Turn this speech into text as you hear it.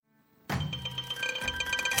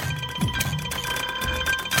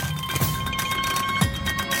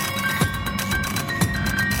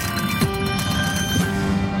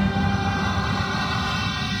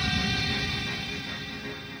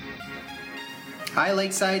Hi,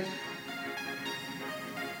 Lakeside.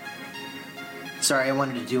 Sorry, I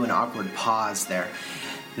wanted to do an awkward pause there.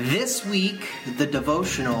 This week, the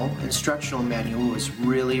devotional instructional manual was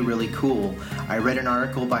really, really cool. I read an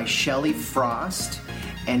article by Shelley Frost,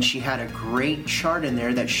 and she had a great chart in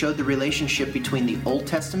there that showed the relationship between the Old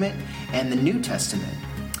Testament and the New Testament.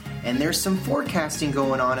 And there's some forecasting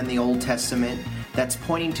going on in the Old Testament that's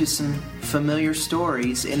pointing to some familiar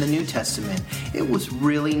stories in the New Testament. It was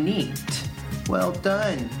really neat. Well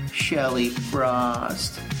done, Shelley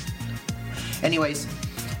Frost. Anyways,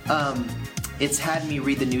 it's had me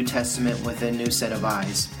read the New Testament with a new set of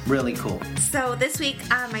eyes. Really cool. So this week,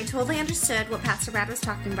 I totally understood what Pastor Brad was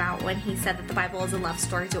talking about when he said that the Bible is a love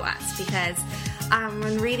story to us. Because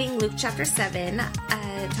when reading Luke chapter 7,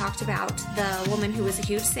 it talked about the woman who was a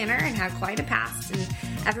huge sinner and had quite a past. And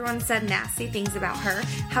everyone said nasty things about her.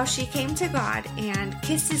 How she came to God and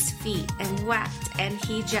kissed his feet and wept. And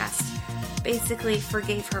he just basically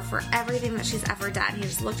forgave her for everything that she's ever done. He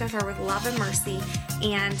just looked at her with love and mercy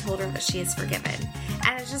and told her that she is forgiven.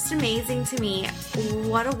 And it's just amazing to me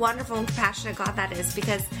what a wonderful and compassionate God that is,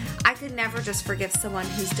 because I could never just forgive someone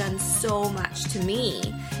who's done so much to me.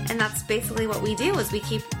 And that's basically what we do, is we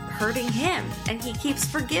keep hurting him and he keeps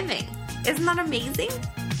forgiving. Isn't that amazing?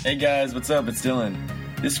 Hey guys, what's up? It's Dylan.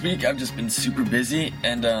 This week I've just been super busy,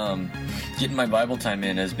 and getting my Bible time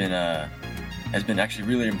in has been actually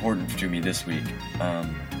really important to me this week.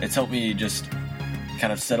 It's helped me just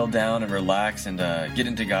kind of settle down and relax and get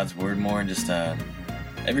into God's Word more, and just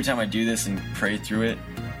every time I do this and pray through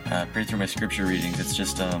my scripture readings, it's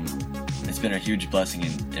just it's been a huge blessing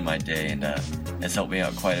in my day, and has helped me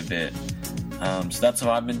out quite a bit. So that's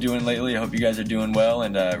what I've been doing lately. I hope you guys are doing well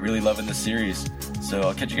and really loving the series. So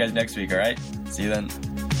I'll catch you guys next week, all right? See you then.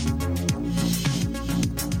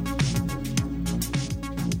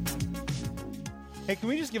 Hey, can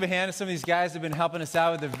we just give a hand to some of these guys that have been helping us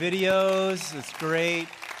out with the videos? It's great.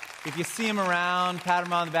 If you see them around, pat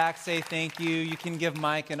them on the back, say thank you. You can give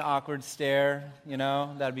Mike an awkward stare,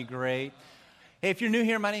 that'd be great. Hey, if you're new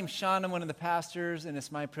here, my name's Sean. I'm one of the pastors, and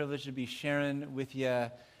it's my privilege to be sharing with you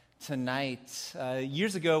tonight.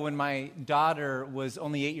 Years ago, when my daughter was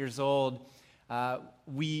only 8 years old,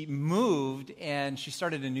 we moved, and she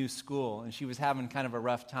started a new school, and she was having kind of a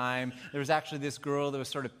rough time. There was actually this girl that was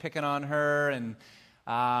sort of picking on her, and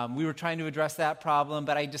we were trying to address that problem,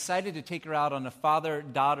 but I decided to take her out on a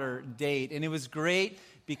father-daughter date, and it was great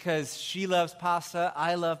because she loves pasta,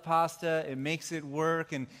 I love pasta, it makes it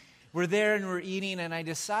work, and we're there and we're eating, and I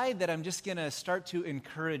decide that I'm just going to start to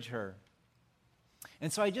encourage her.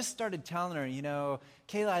 And so I just started telling her,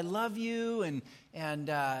 Kayla, I love you, and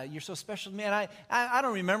you're so special to me. And I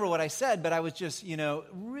don't remember what I said, but I was just,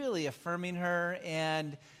 really affirming her.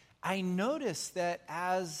 And I noticed that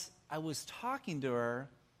as I was talking to her,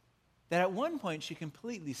 that at one point she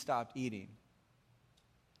completely stopped eating.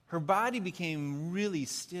 Her body became really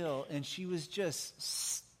still, and she was just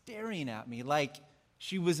staring at me like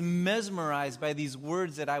she was mesmerized by these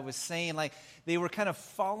words that I was saying, like they were kind of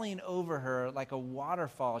falling over her like a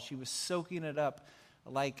waterfall. She was soaking it up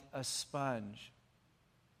like a sponge.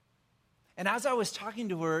 And as I was talking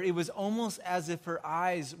to her, it was almost as if her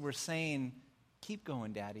eyes were saying, "Keep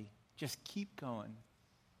going, Daddy. Just keep going."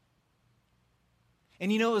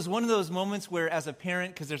 And it was one of those moments where as a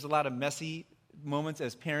parent, because there's a lot of messy moments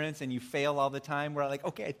as parents and you fail all the time, where I'm like,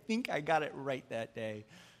 okay, I think I got it right that day.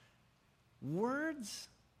 Words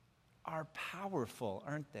are powerful,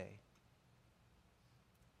 aren't they?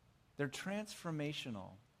 They're transformational.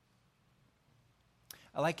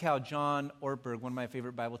 I like how John Ortberg, one of my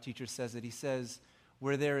favorite Bible teachers, says it. He says,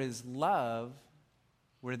 where there is love,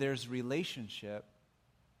 where there's relationship,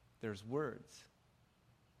 there's words.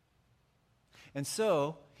 And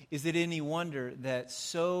so, is it any wonder that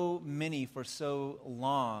so many for so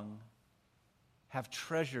long have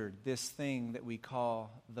treasured this thing that we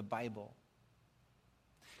call the Bible?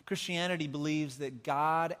 Christianity believes that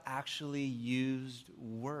God actually used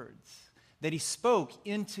words, that he spoke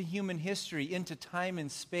into human history, into time and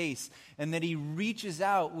space, and that he reaches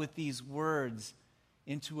out with these words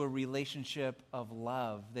into a relationship of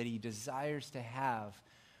love that he desires to have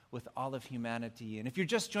with all of humanity. And if you're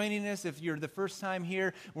just joining us, if you're the first time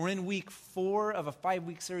here, we're in week 4 of a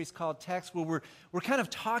 5-week series called Text, where we're kind of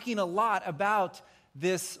talking a lot about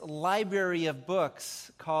this library of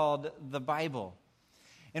books called the Bible.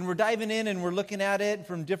 And we're diving in and we're looking at it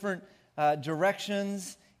from different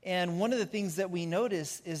directions. And one of the things that we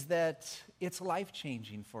notice is that it's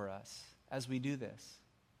life-changing for us as we do this.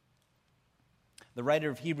 The writer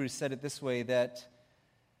of Hebrews said it this way, that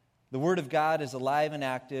The Word of God is alive and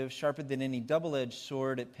active, sharper than any double-edged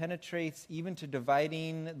sword. It penetrates even to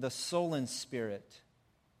dividing the soul and spirit,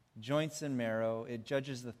 joints and marrow. It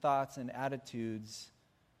judges the thoughts and attitudes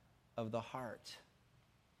of the heart.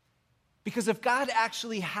 Because if God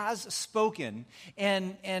actually has spoken,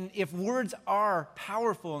 and if words are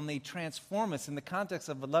powerful and they transform us in the context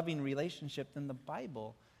of a loving relationship, then the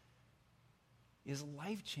Bible is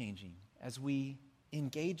life-changing as we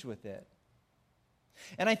engage with it.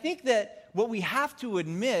 And I think that what we have to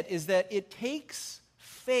admit is that it takes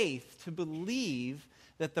faith to believe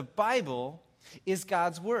that the Bible is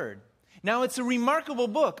God's Word. Now, it's a remarkable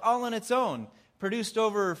book all on its own, produced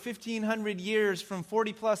over 1,500 years from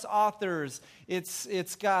 40-plus authors.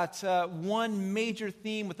 It's got one major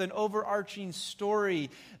theme with an overarching story,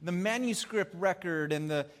 the manuscript record,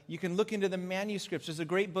 and you can look into the manuscripts. There's a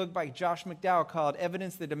great book by Josh McDowell called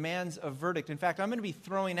Evidence That Demands a Verdict. In fact, I'm going to be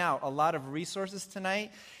throwing out a lot of resources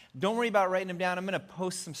tonight. Don't worry about writing them down. I'm going to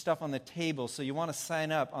post some stuff on the table, so you want to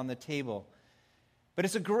sign up on the table. But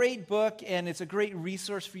it's a great book, and it's a great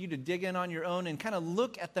resource for you to dig in on your own and kind of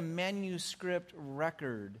look at the manuscript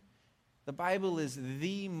record. The Bible is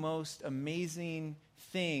the most amazing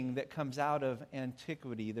thing that comes out of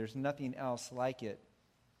antiquity. There's nothing else like it.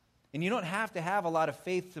 And you don't have to have a lot of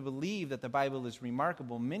faith to believe that the Bible is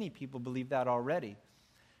remarkable. Many people believe that already.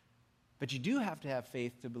 But you do have to have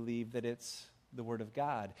faith to believe that it's the Word of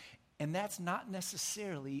God. And that's not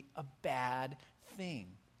necessarily a bad thing.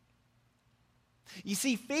 You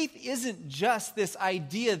see, faith isn't just this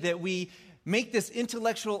idea that we make this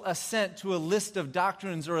intellectual assent to a list of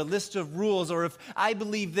doctrines or a list of rules, or if I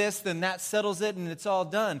believe this, then that settles it and it's all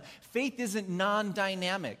done. Faith isn't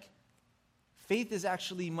non-dynamic. Faith is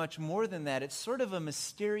actually much more than that. It's sort of a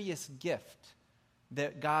mysterious gift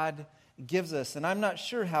that God gives us. And I'm not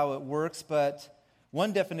sure how it works, but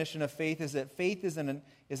one definition of faith is that faith is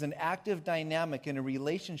an active dynamic in a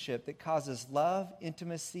relationship that causes love,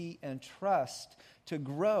 intimacy, and trust to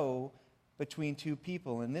grow between two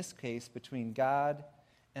people, in this case, between God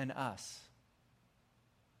and us.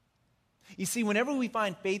 You see, whenever we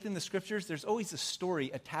find faith in the Scriptures, there's always a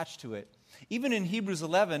story attached to it. Even in Hebrews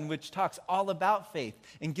 11, which talks all about faith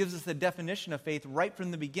and gives us the definition of faith right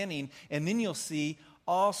from the beginning, and then you'll see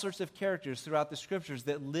all sorts of characters throughout the Scriptures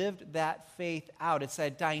that lived that faith out. It's a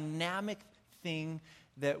dynamic thing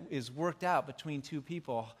that is worked out between two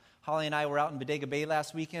people. Holly and I were out in Bodega Bay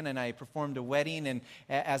last weekend, and I performed a wedding, and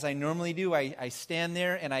as I normally do, I stand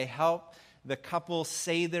there and I help the couple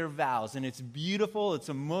say their vows, and it's beautiful, it's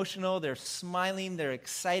emotional, they're smiling, they're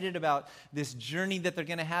excited about this journey that they're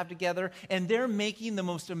going to have together, and they're making the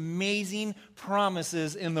most amazing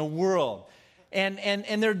promises in the world.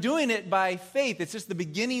 And they're doing it by faith. It's just the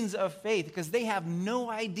beginnings of faith, because they have no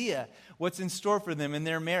idea what's in store for them in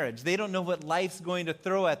their marriage. They don't know what life's going to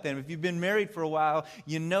throw at them. If you've been married for a while,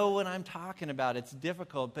 you know what I'm talking about. It's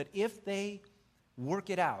difficult. But if they work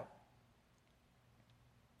it out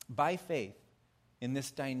by faith in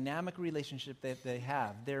this dynamic relationship that they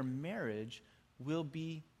have, their marriage will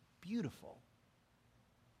be beautiful.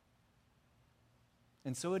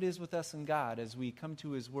 And so it is with us and God as we come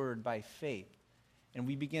to His Word by faith and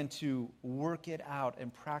we begin to work it out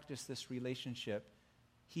and practice this relationship.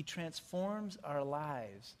 He transforms our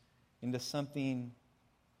lives into something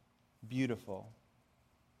beautiful.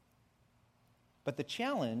 But the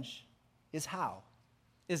challenge is how,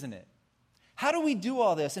 isn't it? How do we do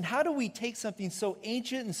all this? And how do we take something so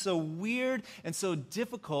ancient and so weird and so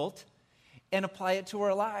difficult and apply it to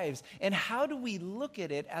our lives? And how do we look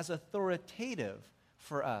at it as authoritative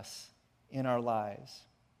for us in our lives?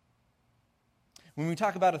 When we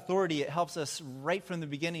talk about authority, it helps us right from the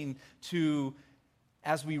beginning to,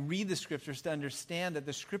 as we read the Scriptures, to understand that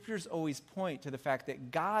the Scriptures always point to the fact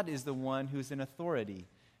that God is the one who's in authority.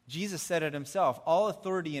 Jesus said it himself, all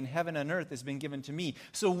authority in heaven and earth has been given to me.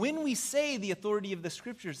 So when we say the authority of the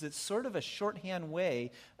Scriptures, it's sort of a shorthand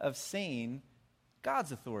way of saying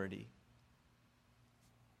God's authority.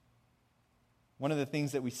 One of the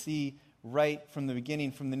things that we see right from the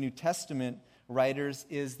beginning from the New Testament writers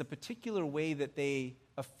is the particular way that they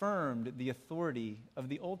affirmed the authority of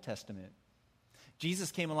the Old Testament. Jesus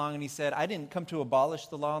came along and he said, I didn't come to abolish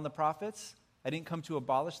the law and the prophets. I didn't come to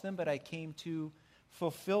abolish them, but I came to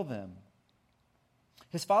fulfill them.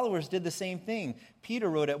 His followers did the same thing. Peter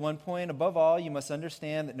wrote at one point, above all, you must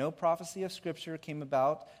understand that no prophecy of Scripture came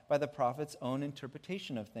about by the prophet's own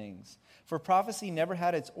interpretation of things. For prophecy never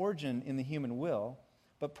had its origin in the human will,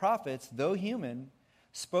 but prophets, though human,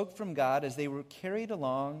 spoke from God as they were carried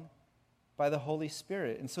along by the Holy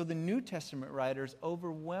Spirit. And so the New Testament writers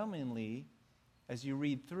overwhelmingly, as you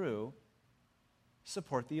read through,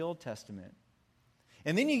 support the Old Testament.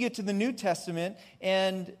 And then you get to the New Testament,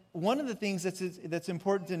 and one of the things that's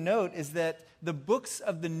important to note is that the books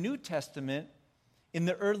of the New Testament in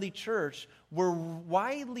the early church were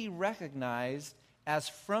widely recognized as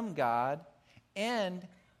from God and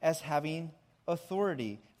as having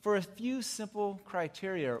authority for a few simple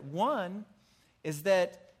criteria. One is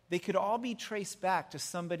that they could all be traced back to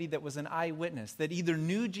somebody that was an eyewitness, that either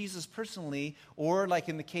knew Jesus personally, or like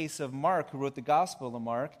in the case of Mark, who wrote the Gospel of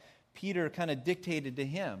Mark, Peter kind of dictated to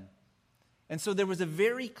him. And so there was a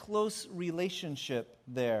very close relationship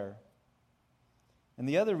there. And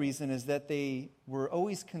the other reason is that they were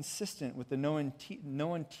always consistent with the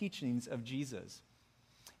known teachings of Jesus.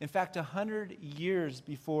 In fact, 100 years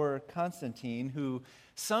before Constantine, who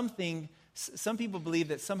some people believe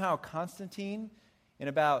that somehow Constantine, in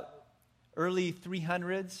about early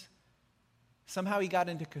 300s, somehow he got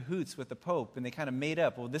into cahoots with the Pope, and they kind of made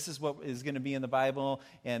up, well, this is what is going to be in the Bible,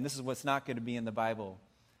 and this is what's not going to be in the Bible.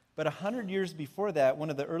 But 100 years before that, one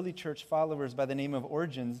of the early church followers by the name of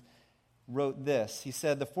Origen wrote this. He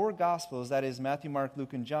said, the four Gospels, that is Matthew, Mark,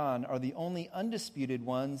 Luke, and John, are the only undisputed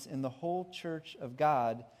ones in the whole church of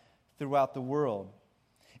God throughout the world.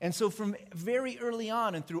 And so from very early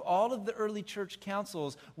on and through all of the early church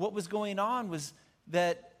councils, what was going on was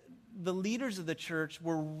that the leaders of the church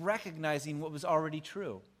were recognizing what was already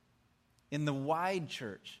true in the wide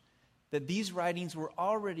church, that these writings were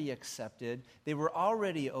already accepted, they were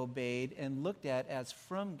already obeyed and looked at as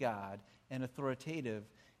from God and authoritative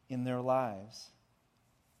in their lives.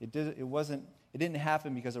 It didn't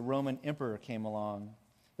happen because a Roman emperor came along.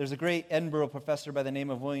 There's a great Edinburgh professor by the name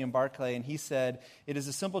of William Barclay, and he said, it is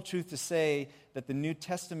a simple truth to say that the New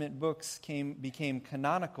Testament books became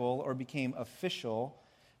canonical or became official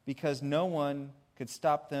because no one could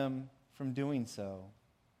stop them from doing so.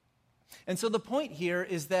 And so the point here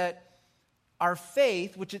is that our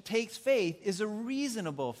faith, which it takes faith, is a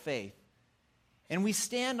reasonable faith. And we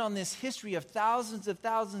stand on this history of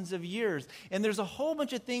thousands of years. And there's a whole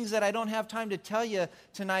bunch of things that I don't have time to tell you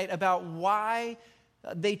tonight about why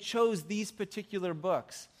they chose these particular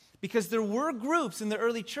books. Because there were groups in the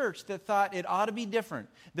early church that thought it ought to be different.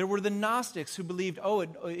 There were the Gnostics who believed,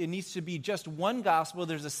 it needs to be just one gospel.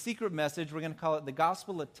 There's a secret message. We're going to call it the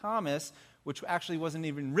Gospel of Thomas, which actually wasn't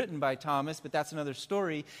even written by Thomas, but that's another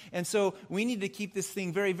story. And so we need to keep this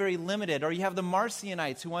thing very, very limited. Or you have the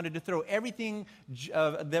Marcionites who wanted to throw everything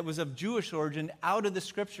that was of Jewish origin out of the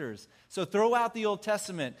Scriptures. So throw out the Old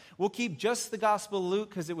Testament. We'll keep just the Gospel of Luke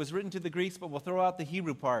because it was written to the Greeks, but we'll throw out the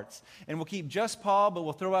Hebrew parts. And we'll keep just Paul, but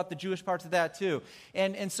we'll throw out the Jewish parts of that too.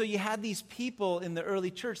 And so you had these people in the early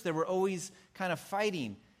church that were always kind of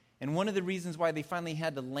fighting. And one of the reasons why they finally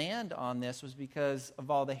had to land on this was because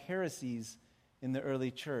of all the heresies in the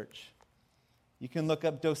early church. You can look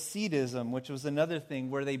up Docetism, which was another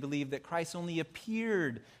thing where they believed that Christ only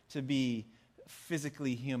appeared to be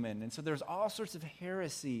physically human. And so there's all sorts of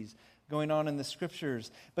heresies going on in the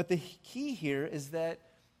Scriptures. But the key here is that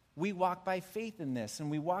we walk by faith in this,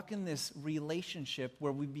 and we walk in this relationship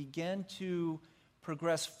where we begin to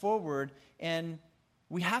progress forward, and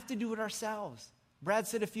we have to do it ourselves. Brad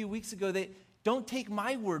said a few weeks ago that don't take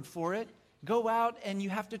my word for it. Go out and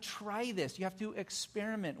you have to try this. You have to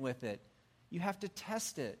experiment with it. You have to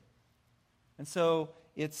test it. And so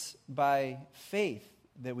it's by faith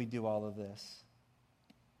that we do all of this.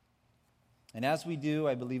 And as we do,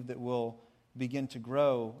 I believe that we'll begin to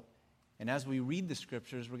grow. And as we read the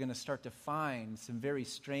Scriptures, we're going to start to find some very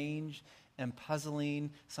strange and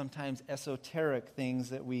puzzling, sometimes esoteric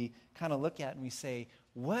things that we kind of look at and we say,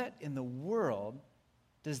 what in the world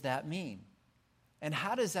does that mean? And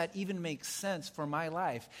how does that even make sense for my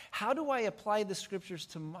life? How do I apply the Scriptures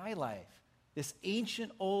to my life? This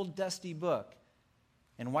ancient, old, dusty book.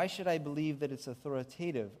 And why should I believe that it's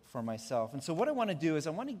authoritative for myself? And so what I want to do is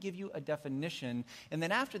I want to give you a definition. And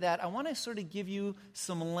then after that, I want to sort of give you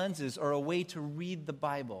some lenses or a way to read the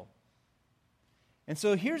Bible. And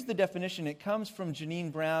so here's the definition. It comes from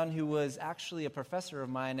Janine Brown, who was actually a professor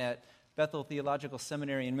of mine at Bethel Theological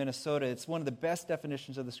Seminary in Minnesota. It's one of the best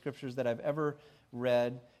definitions of the Scriptures that I've ever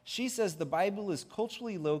read. She says the Bible is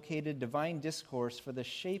culturally located divine discourse for the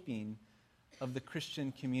shaping of the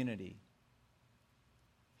Christian community.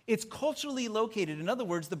 It's culturally located. In other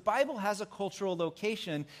words, the Bible has a cultural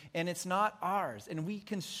location, and it's not ours. And we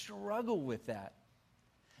can struggle with that.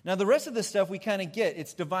 Now, the rest of the stuff we kind of get.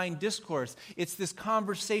 It's divine discourse. It's this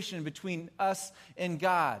conversation between us and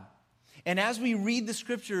God. And as we read the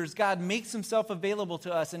scriptures, God makes himself available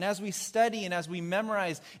to us. And as we study and as we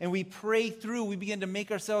memorize and we pray through, we begin to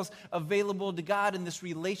make ourselves available to God, and this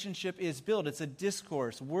relationship is built. It's a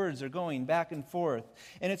discourse. Words are going back and forth.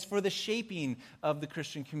 And it's for the shaping of the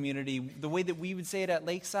Christian community. The way that we would say it at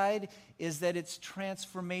Lakeside is that it's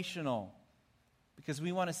transformational, because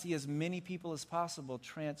we want to see as many people as possible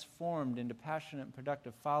transformed into passionate and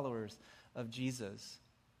productive followers of Jesus.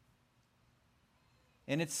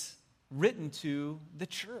 And it's written to the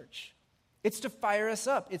church. It's to fire us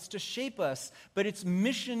up. It's to shape us, but it's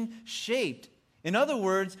mission shaped. In other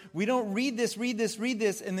words, we don't read this,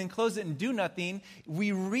 and then close it and do nothing.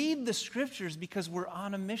 We read the scriptures because we're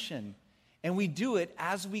on a mission, and we do it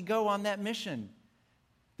as we go on that mission.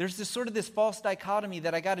 There's this false dichotomy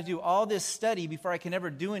that I got to do all this study before I can ever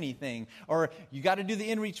do anything. Or you got to do the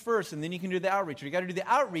inreach first, and then you can do the outreach. Or you got to do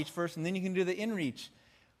the outreach first, and then you can do the inreach.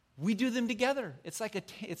 We do them together. It's like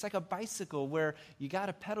a bicycle where you got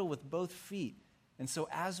to pedal with both feet. And so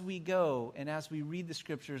as we go and as we read the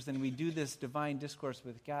scriptures and we do this divine discourse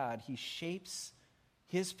with God, he shapes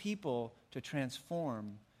his people to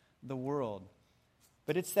transform the world.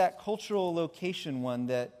 But it's that cultural location one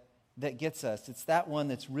that gets us. It's that one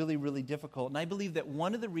that's really, really difficult. And I believe that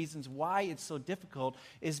one of the reasons why it's so difficult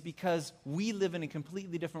is because we live in a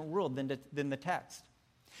completely different world than the text.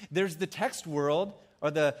 There's the text world, or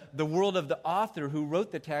the world of the author who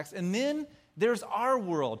wrote the text, and then there's our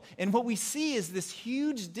world. And what we see is this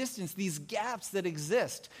huge distance, these gaps that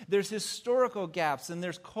exist. There's historical gaps, and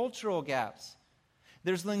there's cultural gaps.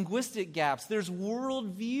 There's linguistic gaps. There's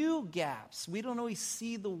worldview gaps. We don't always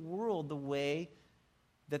see the world the way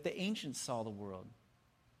that the ancients saw the world.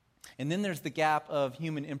 And then there's the gap of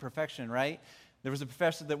human imperfection, right? There was a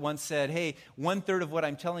professor that once said, hey, 1/3 of what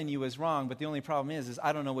I'm telling you is wrong, but the only problem is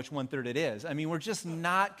I don't know which 1/3 it is. I mean, we're just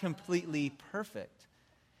not completely perfect.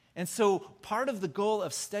 And so part of the goal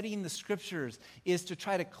of studying the scriptures is to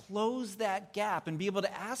try to close that gap and be able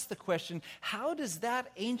to ask the question, how does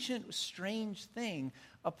that ancient, strange thing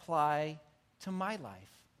apply to my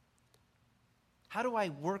life? How do I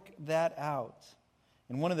work that out?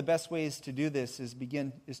 And one of the best ways to do this is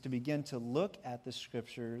to begin to look at the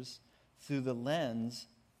scriptures through the lens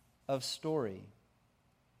of story.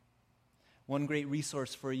 One great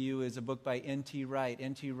resource for you is a book by N.T. Wright.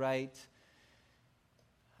 N.T. Wright,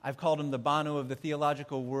 I've called him the Bono of the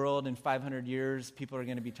theological world. In 500 years, people are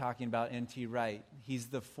going to be talking about N.T. Wright. He's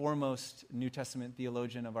the foremost New Testament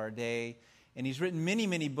theologian of our day. And he's written many,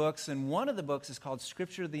 many books, and one of the books is called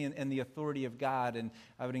Scripture and the Authority of God, and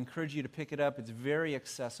I would encourage you to pick it up. It's very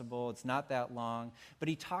accessible. It's not that long. But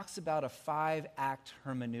he talks about a 5-act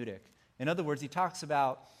hermeneutic. In other words, he talks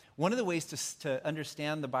about one of the ways to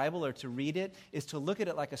understand the Bible or to read it is to look at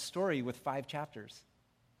it like a story with 5 chapters.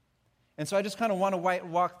 And so I just kind of want to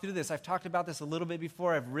walk through this. I've talked about this a little bit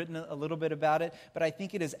before. I've written a little bit about it, but I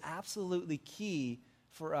think it is absolutely key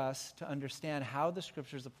for us to understand how the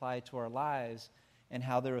scriptures apply to our lives and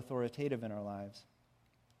how they're authoritative in our lives.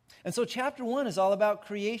 And so chapter 1 is all about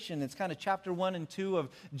creation. It's kind of chapter 1 and 2 of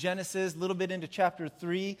Genesis, a little bit into chapter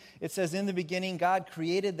 3. It says, in the beginning, God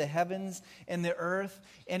created the heavens and the earth.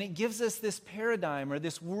 And it gives us this paradigm or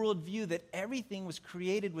this worldview that everything was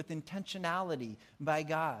created with intentionality by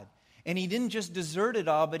God. And he didn't just desert it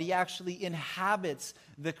all, but he actually inhabits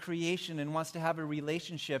the creation and wants to have a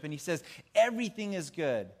relationship. And he says, everything is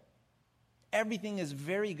good. Everything is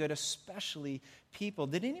very good, especially people.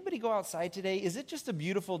 Did anybody go outside today? Is it just a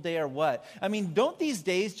beautiful day or what? I mean, don't these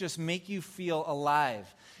days just make you feel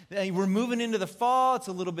alive? We're moving into the fall. It's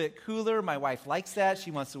a little bit cooler. My wife likes that.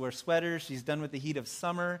 She wants to wear sweaters. She's done with the heat of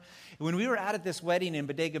summer. When we were out at this wedding in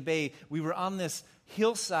Bodega Bay, we were on this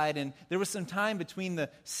hillside, and there was some time between the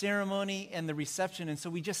ceremony and the reception, and so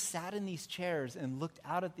we just sat in these chairs and looked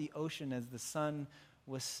out at the ocean as the sun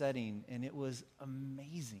was setting, and it was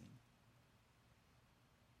amazing.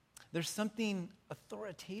 There's something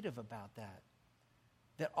authoritative about that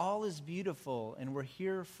all is beautiful and we're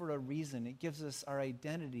here for a reason. It gives us our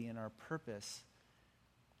identity and our purpose.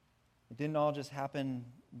 It didn't all just happen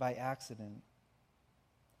by accident.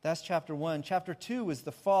 That's chapter 1. Chapter 2 is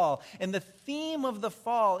the fall. And the theme of the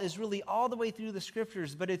fall is really all the way through the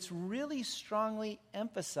scriptures, but it's really strongly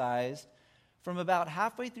emphasized from about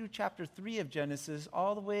halfway through chapter 3 of Genesis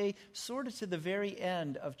all the way sort of to the very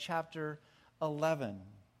end of chapter 11.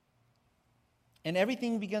 And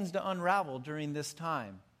everything begins to unravel during this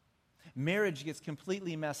time. Marriage gets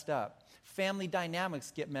completely messed up. Family dynamics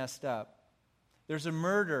get messed up. There's a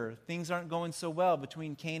murder. Things aren't going so well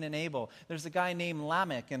between Cain and Abel. There's a guy named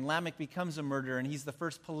Lamech, and Lamech becomes a murderer, and he's the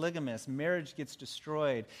first polygamist. Marriage gets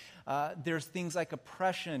destroyed. There's things like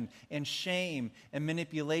oppression and shame and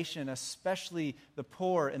manipulation, especially the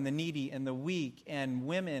poor and the needy and the weak, and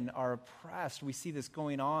women are oppressed. We see this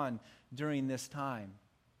going on during this time.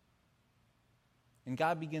 And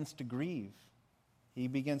God begins to grieve. He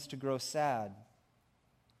begins to grow sad.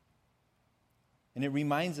 And it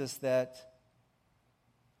reminds us that,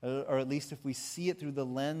 or at least if we see it through the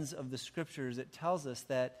lens of the Scriptures, it tells us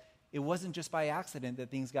that it wasn't just by accident that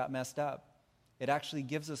things got messed up. It actually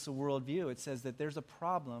gives us a worldview. It says that there's a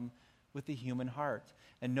problem with the human heart.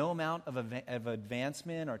 And no amount of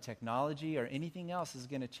advancement or technology or anything else is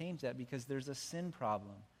going to change that, because there's a sin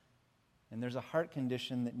problem. And there's a heart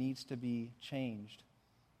condition that needs to be changed.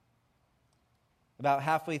 About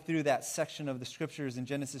halfway through that section of the Scriptures in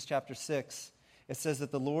Genesis chapter 6, it says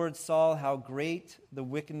that the Lord saw how great the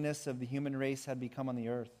wickedness of the human race had become on the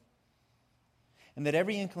earth, and that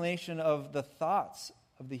every inclination of the thoughts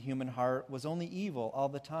of the human heart was only evil all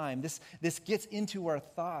the time. This gets into our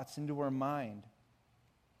thoughts, into our mind.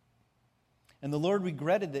 And the Lord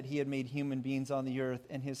regretted that he had made human beings on the earth,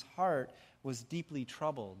 and his heart was deeply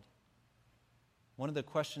troubled. One of the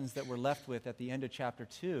questions that we're left with at the end of chapter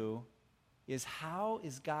 2 is, how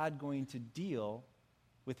is God going to deal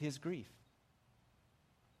with his grief?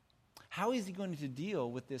 How is he going to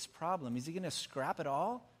deal with this problem? Is he going to scrap it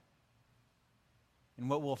all? And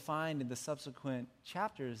what we'll find in the subsequent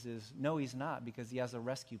chapters is, no, he's not, because he has a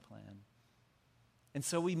rescue plan. And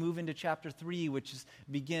so we move into chapter 3, which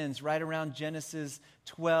begins right around Genesis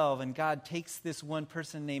 12. And God takes this one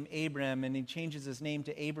person named Abram, and he changes his name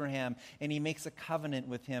to Abraham, and he makes a covenant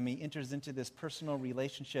with him. He enters into this personal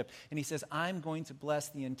relationship, and he says, I'm going to bless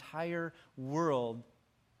the entire world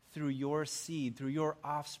through your seed, through your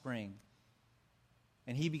offspring.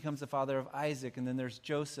 And he becomes the father of Isaac. And then there's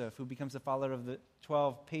Joseph, who becomes the father of the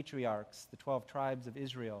 12 patriarchs, the 12 tribes of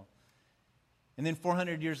Israel. And then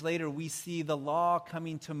 400 years later, we see the law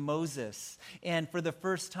coming to Moses. And for the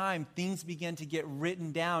first time, things begin to get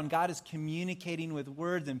written down. God is communicating with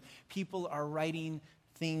words, and people are writing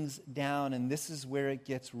things down. And this is where it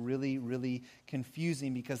gets really, really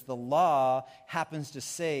confusing, because the law happens to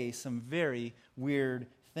say some very weird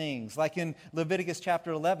things. Like in Leviticus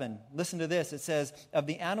chapter 11, listen to this. It says, of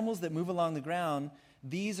the animals that move along the ground,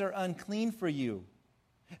 these are unclean for you.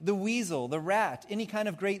 The weasel, the rat, any kind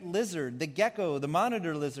of great lizard, the gecko, the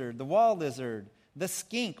monitor lizard, the wall lizard, the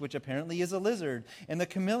skink, which apparently is a lizard, and the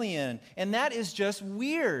chameleon. And that is just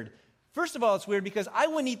weird. First of all, it's weird because I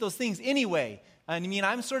wouldn't eat those things anyway. I mean,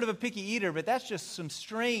 I'm sort of a picky eater, but that's just some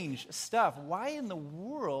strange stuff. Why in the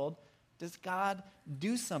world does God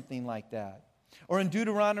do something like that? Or in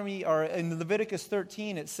Deuteronomy, or in Leviticus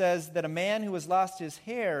 13, it says that a man who has lost his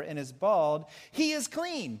hair and is bald, he is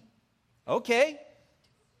clean. Okay,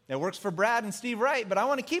 that works for Brad and Steve Wright, but I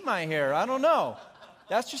want to keep my hair. I don't know.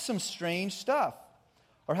 That's just some strange stuff.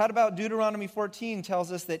 Or how about Deuteronomy 14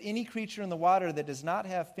 tells us that any creature in the water that does not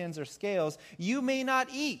have fins or scales, you may not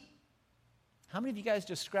eat. How many of you guys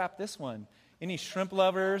just scrapped this one? Any shrimp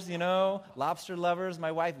lovers, lobster lovers?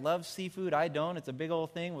 My wife loves seafood. I don't. It's a big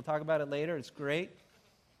old thing. We'll talk about it later. It's great.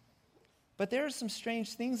 But there are some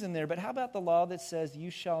strange things in there. But how about the law that says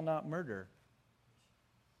you shall not murder?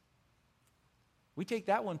 We take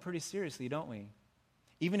that one pretty seriously, don't we?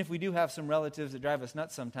 Even if we do have some relatives that drive us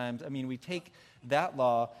nuts sometimes, we take that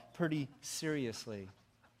law pretty seriously.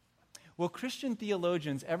 Well, Christian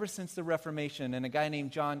theologians, ever since the Reformation, and a guy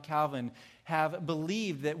named John Calvin, have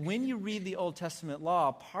believed that when you read the Old Testament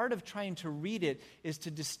law, part of trying to read it is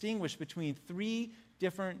to distinguish between 3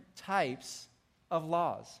 different types of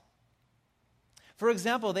laws. For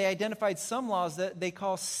example, they identified some laws that they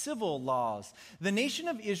call civil laws. The nation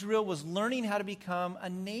of Israel was learning how to become a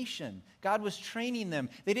nation. God was training them.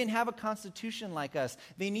 They didn't have a constitution like us.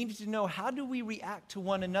 They needed to know, how do we react to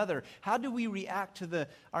one another? How do we react to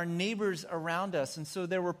our neighbors around us? And so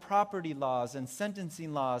there were property laws and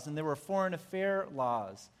sentencing laws, and there were foreign affair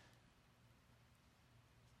laws.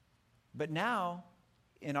 But now,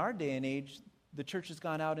 in our day and age, the church has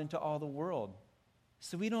gone out into all the world.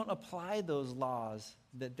 So we don't apply those laws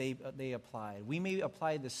that they applied. We may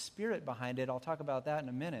apply the spirit behind it. I'll talk about that in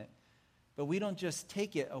a minute. But we don't just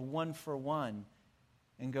take it a one-for-one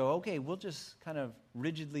and go, okay, we'll just kind of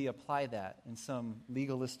rigidly apply that in some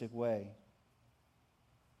legalistic way.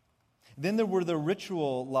 Then there were the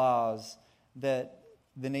ritual laws that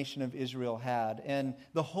the nation of Israel had. And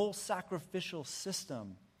the whole sacrificial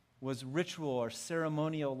system was ritual or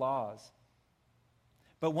ceremonial laws.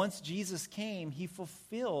 But once Jesus came, he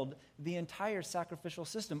fulfilled the entire sacrificial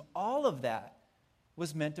system. All of that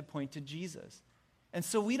was meant to point to Jesus. And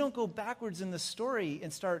so we don't go backwards in the story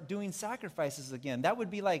and start doing sacrifices again. That would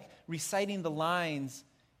be like reciting the lines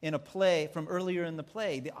in a play from earlier in the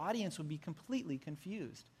play. The audience would be completely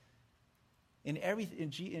confused.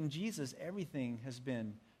 In Jesus, everything has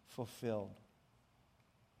been fulfilled.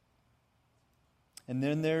 And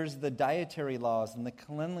then there's the dietary laws and the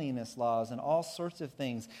cleanliness laws and all sorts of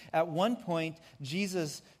things. At one point,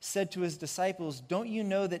 Jesus said to his disciples, "Don't you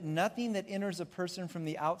know that nothing that enters a person from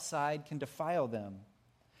the outside can defile them?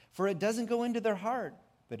 For it doesn't go into their heart,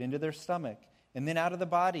 but into their stomach, and then out of the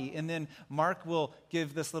body." And then Mark will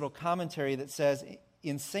give this little commentary that says,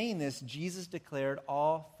 in saying this, Jesus declared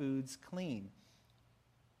all foods clean.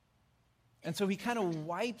 And so he kind of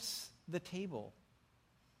wipes the table.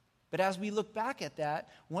 But as we look back at that,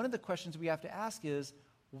 one of the questions we have to ask is,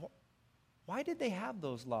 why did they have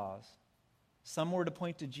those laws? Some were to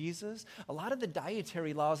point to Jesus. A lot of the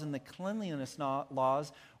dietary laws and the cleanliness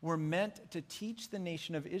laws were meant to teach the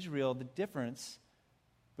nation of Israel the difference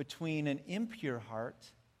between an impure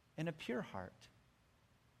heart and a pure heart.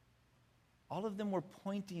 All of them were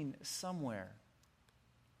pointing somewhere.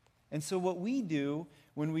 And so what we do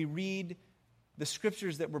when we read the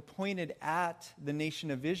scriptures that were pointed at the nation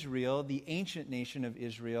of Israel, the ancient nation of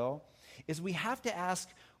Israel, is we have to ask,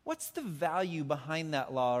 what's the value behind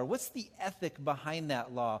that law? Or what's the ethic behind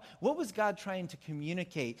that law? What was God trying to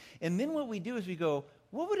communicate? And then what we do is we go,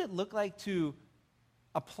 what would it look like to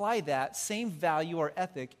apply that same value or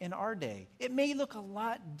ethic in our day? It may look a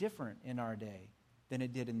lot different in our day than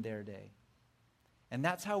it did in their day. And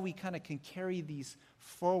that's how we kind of can carry these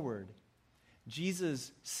forward.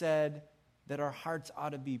 Jesus said that our hearts ought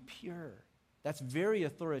to be pure. That's very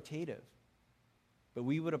authoritative. But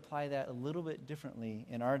we would apply that a little bit differently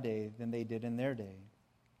in our day than they did in their day.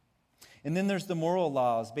 And then there's the moral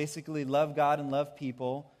laws. Basically, love God and love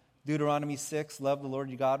people. Deuteronomy 6, love the Lord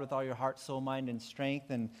your God with all your heart, soul, mind, and strength.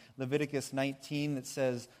 And Leviticus 19 that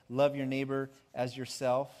says, love your neighbor as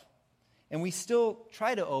yourself. And we still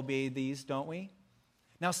try to obey these, don't we?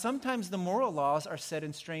 Now, sometimes the moral laws are said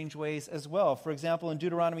in strange ways as well. For example, in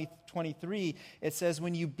Deuteronomy 23, it says,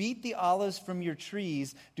 when you beat the olives from your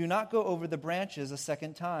trees, do not go over the branches a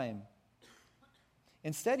second time.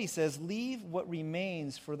 Instead, he says, leave what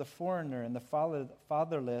remains for the foreigner and the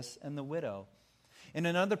fatherless and the widow. In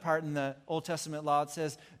another part in the Old Testament law, it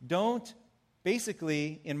says,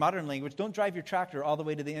 basically, in modern language, don't drive your tractor all the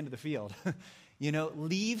way to the end of the field.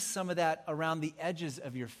 Leave some of that around the edges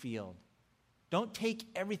of your field. Don't take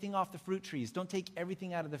everything off the fruit trees. Don't take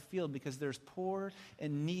everything out of the field because there's poor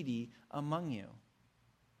and needy among you.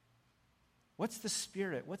 What's the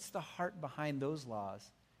spirit? What's the heart behind those laws?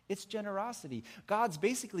 It's generosity. God's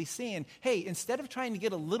basically saying, hey, instead of trying to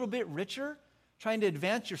get a little bit richer, trying to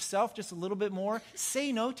advance yourself just a little bit more,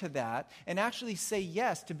 say no to that and actually say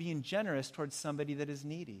yes to being generous towards somebody that is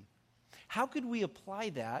needy. How could we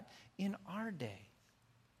apply that in our day?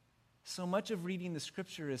 So much of reading the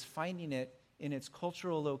scripture is finding it in its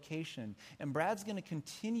cultural location. And Brad's going to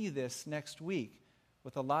continue this next week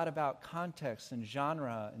with a lot about context and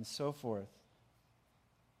genre and so forth.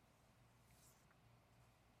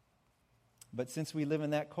 But since we live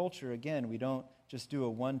in that culture, again, we don't just do a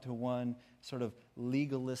one-to-one sort of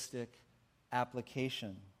legalistic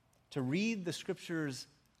application. To read the scriptures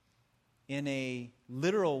in a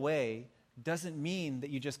literal way doesn't mean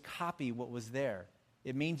that you just copy what was there.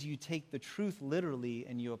 It means you take the truth literally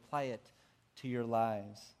and you apply it to your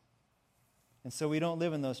lives. And so we don't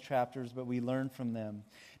live in those chapters, but we learn from them.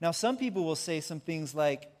 Now, some people will say some things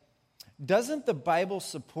like, doesn't the Bible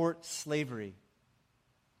support slavery?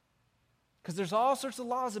 Because there's all sorts of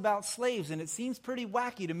laws about slaves, and it seems pretty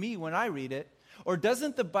wacky to me when I read it. Or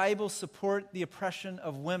doesn't the Bible support the oppression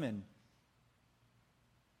of women?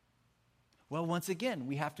 Well, once again,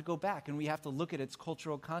 we have to go back and we have to look at its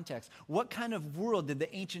cultural context. What kind of world did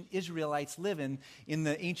the ancient Israelites live in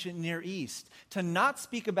the ancient Near East? To not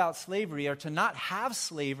speak about slavery or to not have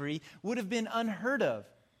slavery would have been unheard of.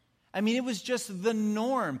 I mean, it was just the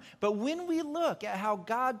norm. But when we look at how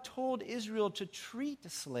God told Israel to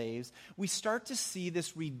treat slaves, we start to see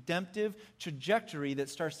this redemptive trajectory that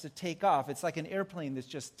starts to take off. It's like an airplane that's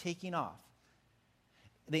just taking off.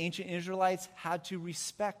 The ancient Israelites had to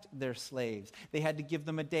respect their slaves. They had to give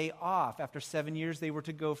them a day off. After 7 years, they were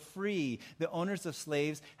to go free. The owners of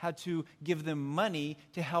slaves had to give them money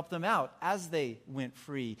to help them out as they went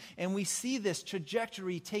free. And we see this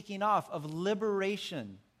trajectory taking off of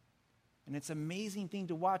liberation. And it's an amazing thing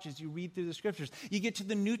to watch as you read through the scriptures. You get to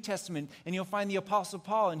the New Testament, and you'll find the Apostle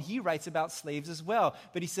Paul, and he writes about slaves as well.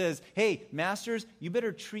 But he says, hey, masters, you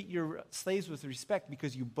better treat your slaves with respect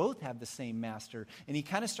because you both have the same master. And he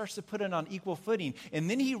kind of starts to put it on equal footing. And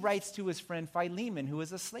then he writes to his friend Philemon, who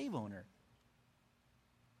is a slave owner.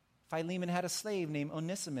 Philemon had a slave named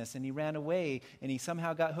Onesimus, and he ran away, and he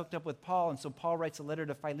somehow got hooked up with Paul. And so Paul writes a letter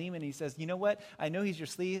to Philemon, and he says, you know what? I know he's your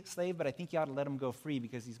slave, but I think you ought to let him go free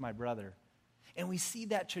because he's my brother. And we see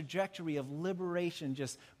that trajectory of liberation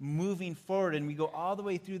just moving forward, and we go all the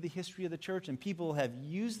way through the history of the church, and people have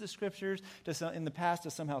used the scriptures in the past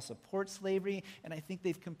to somehow support slavery, and I think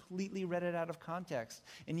they've completely read it out of context.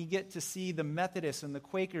 And you get to see the Methodists and the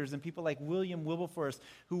Quakers and people like William Wilberforce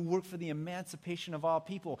who work for the emancipation of all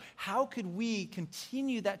people. How could we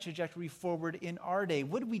continue that trajectory forward in our day?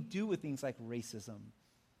 What do we do with things like racism?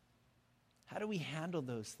 How do we handle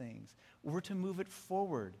those things? We're to move it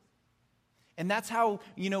forward. And that's how,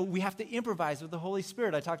 we have to improvise with the Holy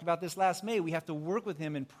Spirit. I talked about this last May. We have to work with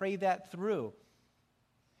him and pray that through.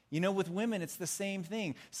 With women, it's the same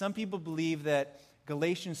thing. Some people believe that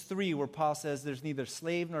Galatians 3, where Paul says there's neither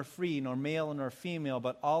slave nor free, nor male nor female,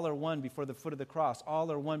 but all are one before the foot of the cross.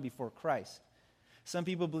 All are one before Christ. Some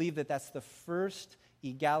people believe that that's the first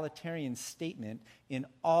egalitarian statement in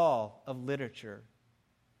all of literature.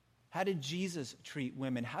 How did Jesus treat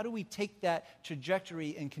women? How do we take that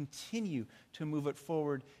trajectory and continue to move it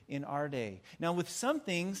forward in our day? Now, with some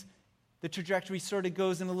things, the trajectory sort of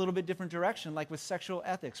goes in a little bit different direction, like with sexual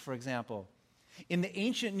ethics, for example. In the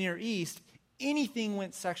ancient Near East, anything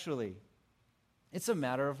went sexually. It's a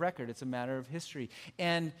matter of record. It's a matter of history.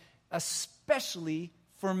 And especially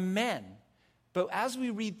for men. But as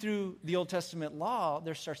we read through the Old Testament law,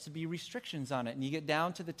 there starts to be restrictions on it. And you get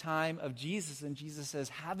down to the time of Jesus, and Jesus says,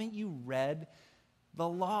 haven't you read the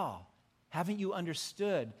law? Haven't you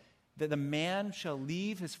understood that the man shall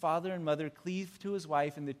leave his father and mother, cleave to his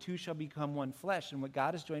wife, and the two shall become one flesh? And what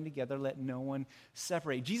God has joined together, let no one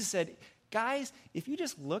separate. Jesus said, guys, if you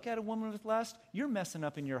just look at a woman with lust, you're messing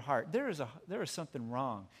up in your heart. There is something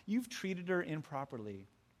wrong. You've treated her improperly.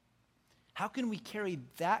 How can we carry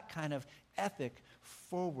that kind of ethic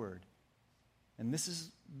forward? And this is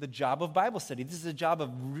the job of Bible study. This is the job of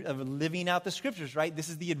living out the scriptures, right? This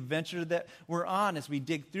is the adventure that we're on as we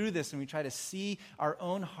dig through this and we try to see our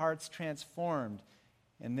own hearts transformed.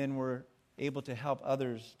 And then we're able to help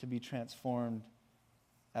others to be transformed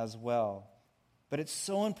as well. But it's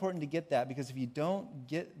so important to get that, because if you don't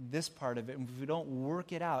get this part of it, and if we don't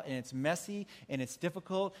work it out, and it's messy and it's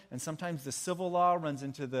difficult, and sometimes the civil law runs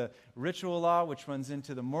into the ritual law, which runs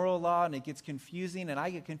into the moral law, and it gets confusing, and I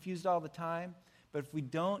get confused all the time. But if we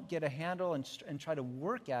don't get a handle and try to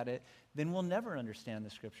work at it, then we'll never understand the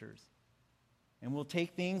scriptures. And we'll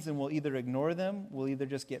take things and we'll either ignore them, we'll either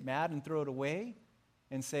just get mad and throw it away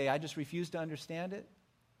and say, I just refuse to understand it.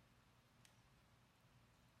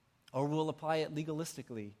 Or we'll apply it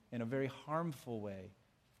legalistically in a very harmful way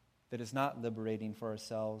that is not liberating for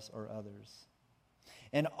ourselves or others.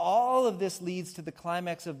 And all of this leads to the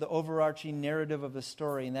climax of the overarching narrative of the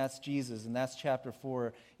story, and that's Jesus, and that's chapter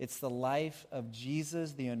 4. It's the life of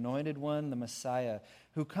Jesus, the anointed one, the Messiah,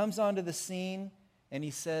 who comes onto the scene, and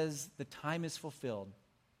he says, the time is fulfilled.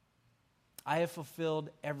 I have fulfilled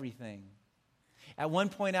everything. At one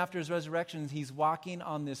point after his resurrection, he's walking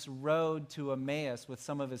on this road to Emmaus with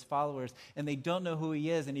some of his followers, and they don't know who he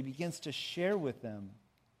is, and he begins to share with them.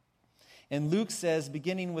 And Luke says,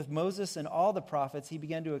 beginning with Moses and all the prophets, he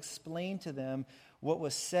began to explain to them what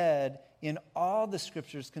was said in all the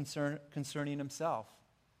scriptures concerning himself.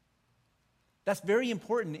 That's very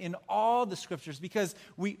important in all the scriptures, because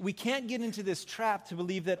we can't get into this trap to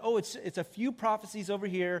believe that, it's a few prophecies over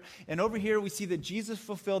here, and over here we see that Jesus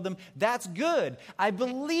fulfilled them. That's good. I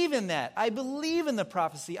believe in that. I believe in the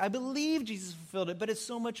prophecy. I believe Jesus fulfilled it, but it's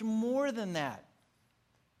so much more than that.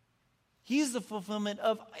 He's the fulfillment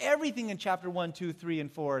of everything in chapter 1, 2, 3,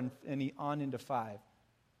 and 4, and on into 5.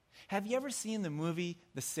 Have you ever seen the movie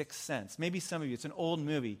The Sixth Sense? Maybe some of you. It's an old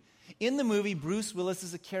movie. In the movie, Bruce Willis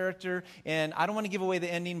is a character, and I don't want to give away the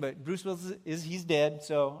ending, but Bruce Willis he's dead,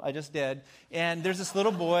 so I just did. And there's this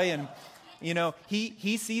little boy, and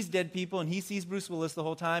he sees dead people, and he sees Bruce Willis the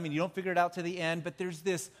whole time, and you don't figure it out to the end, but there's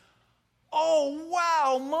this oh,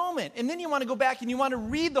 wow moment. And then you want to go back and you want to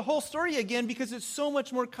read the whole story again because it's so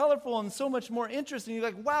much more colorful and so much more interesting. You're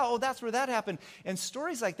like, wow, that's where that happened. And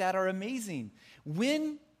stories like that are amazing.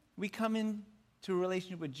 When we come into a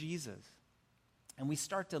relationship with Jesus and we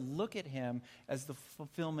start to look at him as the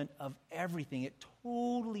fulfillment of everything, it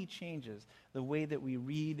totally changes the way that we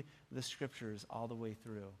read the scriptures all the way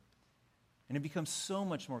through. And it becomes so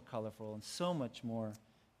much more colorful and so much more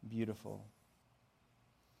beautiful.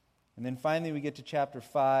 And then finally we get to chapter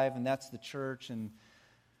 5, and that's the church. And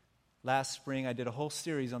last spring I did a whole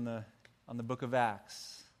series on the book of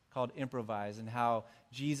Acts called Improvise, and how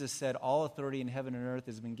Jesus said, all authority in heaven and earth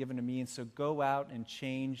has been given to me, and so go out and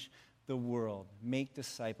change the world. Make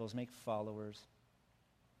disciples, make followers.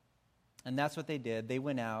 And that's what they did. They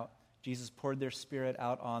went out. Jesus poured their Spirit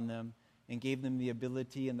out on them and gave them the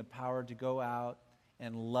ability and the power to go out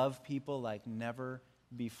and love people like never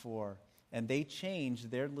before. And they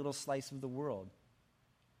changed their little slice of the world.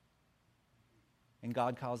 And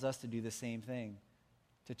God calls us to do the same thing,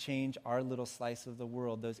 to change our little slice of the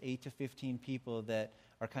world, those 8 to 15 people that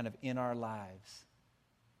are kind of in our lives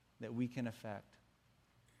that we can affect.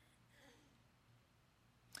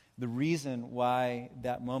 The reason why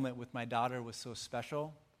that moment with my daughter was so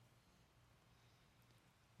special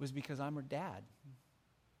was because I'm her dad.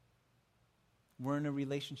 We're in a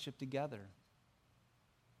relationship together.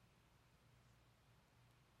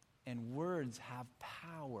 And words have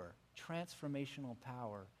power, transformational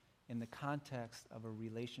power, in the context of a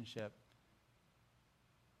relationship.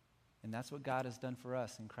 And that's what God has done for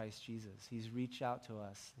us in Christ Jesus. He's reached out to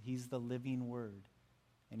us. He's the living Word.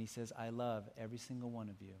 And He says, I love every single one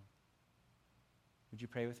of you. Would you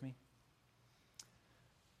pray with me?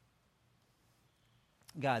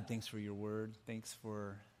 God, thanks for your Word. Thanks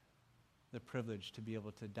for the privilege to be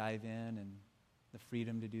able to dive in and the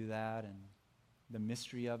freedom to do that and the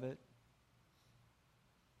mystery of it.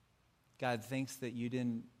 God, thanks that you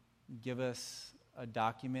didn't give us a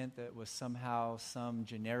document that was somehow some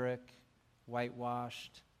generic,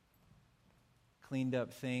 whitewashed, cleaned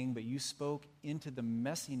up thing, but you spoke into the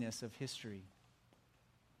messiness of history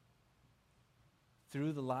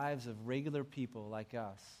through the lives of regular people like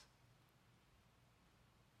us.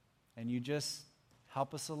 And you just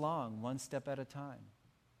help us along one step at a time.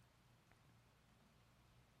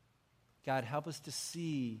 God, help us to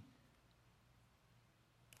see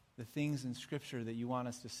the things in Scripture that you want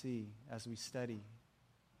us to see as we study,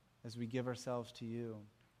 as we give ourselves to you,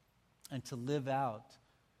 and to live out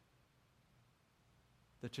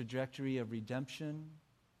the trajectory of redemption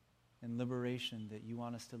and liberation that you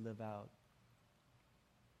want us to live out.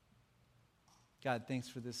 God, thanks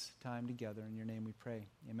for this time together. In your name we pray.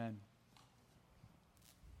 Amen.